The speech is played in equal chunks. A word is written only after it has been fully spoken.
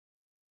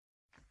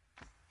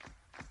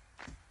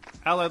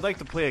Al, I'd like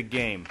to play a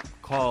game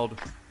called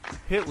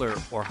Hitler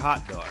or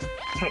Hot Dog.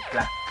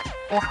 Hitler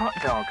or hot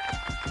dog?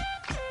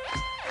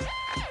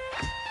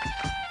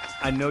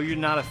 I know you're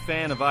not a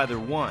fan of either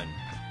one,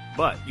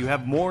 but you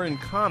have more in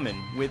common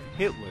with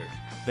Hitler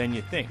than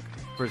you think.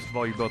 First of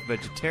all, you're both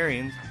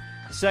vegetarians.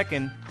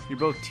 Second, you're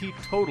both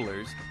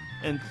teetotalers.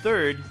 And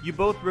third, you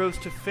both rose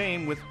to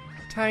fame with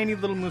tiny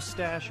little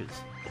mustaches.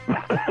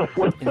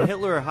 In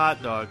Hitler or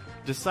Hot Dog,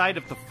 decide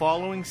if the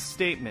following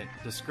statement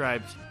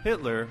describes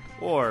Hitler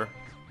or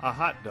a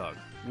hot dog.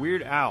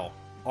 Weird Al,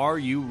 are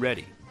you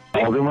ready?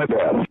 I'll do my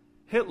best.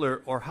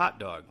 Hitler or Hot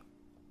Dog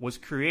was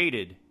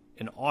created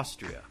in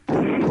Austria.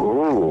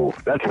 Ooh,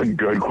 that's a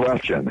good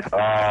question.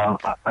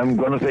 I'm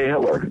going to say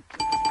Hitler.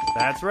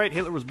 That's right.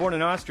 Hitler was born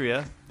in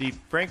Austria. The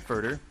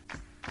Frankfurter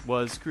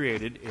was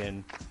created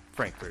in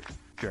Frankfurt,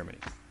 Germany.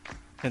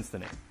 Hence the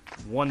name.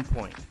 1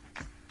 point.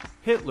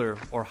 Hitler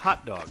or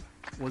hot dog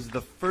was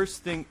the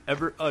first thing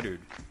ever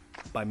uttered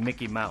by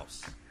Mickey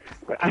Mouse.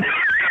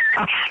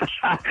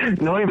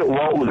 Knowing that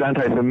Walt was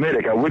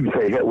anti-Semitic, I would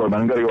say Hitler,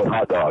 but I'm going to go with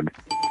hot dog.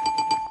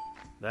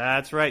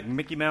 That's right.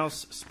 Mickey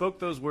Mouse spoke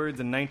those words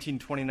in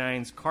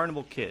 1929's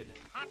Carnival Kid.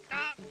 Hot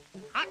dog,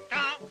 hot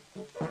dog.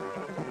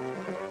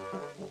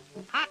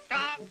 Hot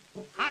dog,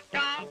 hot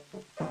dog.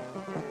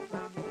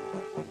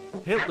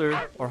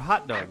 Hitler or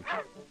hot dog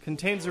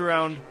contains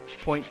around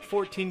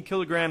 0.14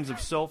 kilograms of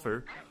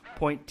sulfur,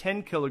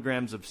 0.10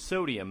 kilograms of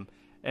sodium,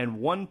 and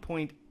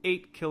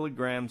 1.8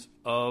 kilograms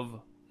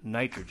of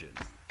nitrogen.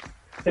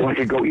 Well, I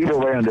could go either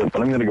way on this,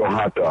 but I'm going to go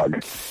hot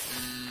dog.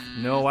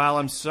 No, Al,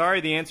 I'm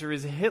sorry. The answer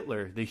is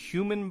Hitler. The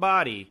human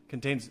body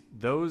contains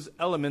those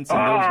elements and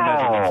those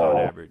measurements on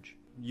average.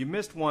 You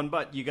missed one,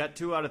 but you got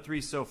 2 out of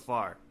 3 so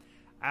far.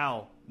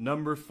 Al,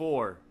 number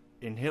 4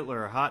 in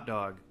Hitler or Hot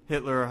Dog.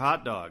 Hitler or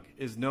Hot Dog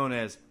is known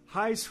as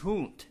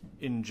Heißhund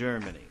in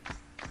Germany.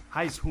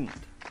 Heißhund.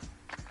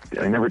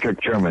 I never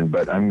took German,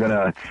 but I'm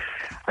gonna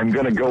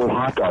go with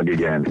hot dog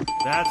again.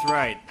 That's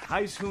right.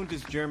 Heißhund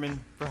is German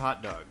for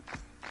hot dog.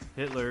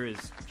 Hitler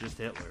is just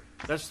Hitler.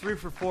 That's 3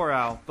 for 4,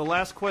 Al. The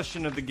last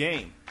question of the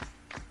game.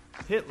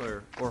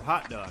 Hitler or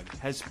hot dog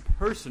has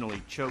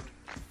personally choked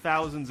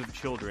thousands of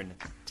children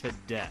to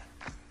death.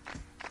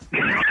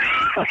 I'm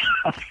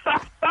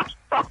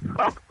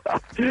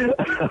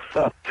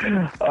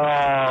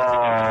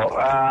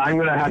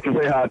gonna have to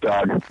say hot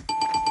dog.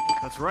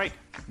 That's right.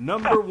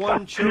 Number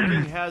 1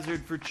 choking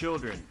hazard for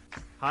children.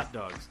 Hot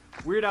dogs.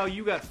 Weird Al,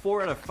 you got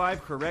 4 out of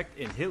 5 correct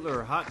in Hitler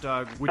or hot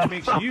dog, which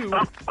makes you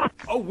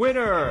a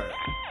winner.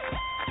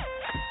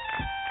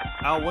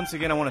 Al, once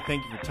again, I want to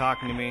thank you for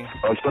talking to me.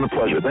 Oh, it's been a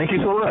pleasure. Thank you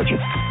so much.